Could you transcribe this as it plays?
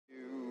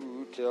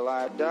till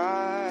I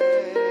die.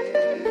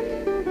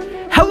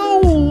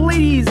 Hello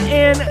ladies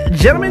and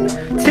gentlemen,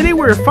 today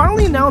we're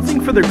finally announcing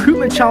for the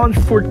recruitment challenge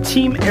for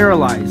Team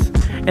Aerialize,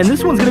 and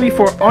this one's going to be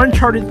for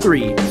Uncharted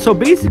 3. So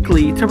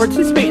basically, to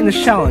participate in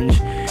this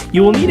challenge,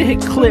 you will need to hit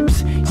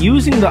clips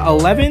using the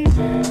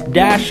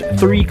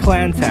 11-3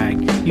 clan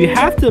tag. You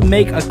have to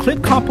make a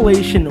clip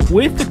compilation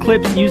with the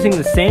clips using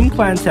the same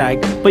clan tag,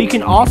 but you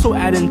can also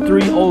add in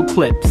 3 old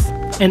clips.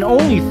 And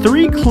only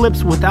 3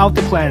 clips without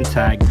the clan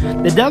tag.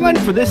 The deadline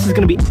for this is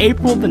going to be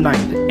April the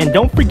 9th. And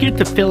don't forget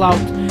to fill out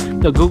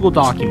the Google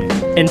document.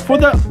 And for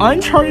the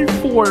Uncharted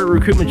 4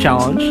 recruitment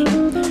challenge,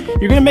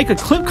 you're going to make a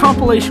clip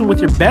compilation with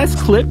your best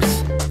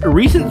clips.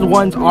 Recent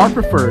ones are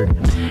preferred.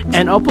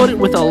 And upload it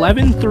with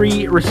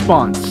 11-3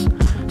 response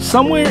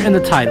somewhere in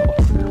the title.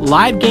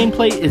 Live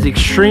gameplay is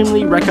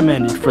extremely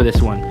recommended for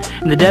this one.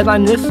 And the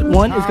deadline this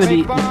one is going to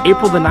be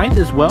April the 9th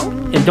as well.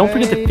 And don't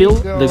forget to fill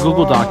the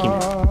Google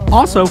document.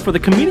 Also, for the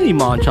community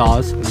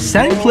montage,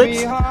 send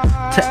clips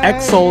to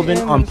X Sullivan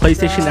on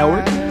PlayStation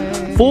Network.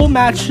 Full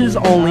matches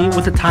only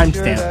with a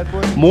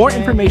timestamp. More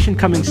information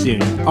coming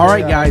soon.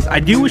 Alright guys, I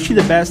do wish you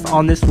the best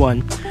on this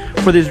one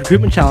for this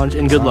recruitment challenge,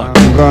 and good luck.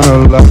 I'm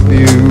gonna love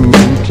you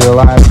till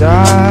I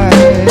die.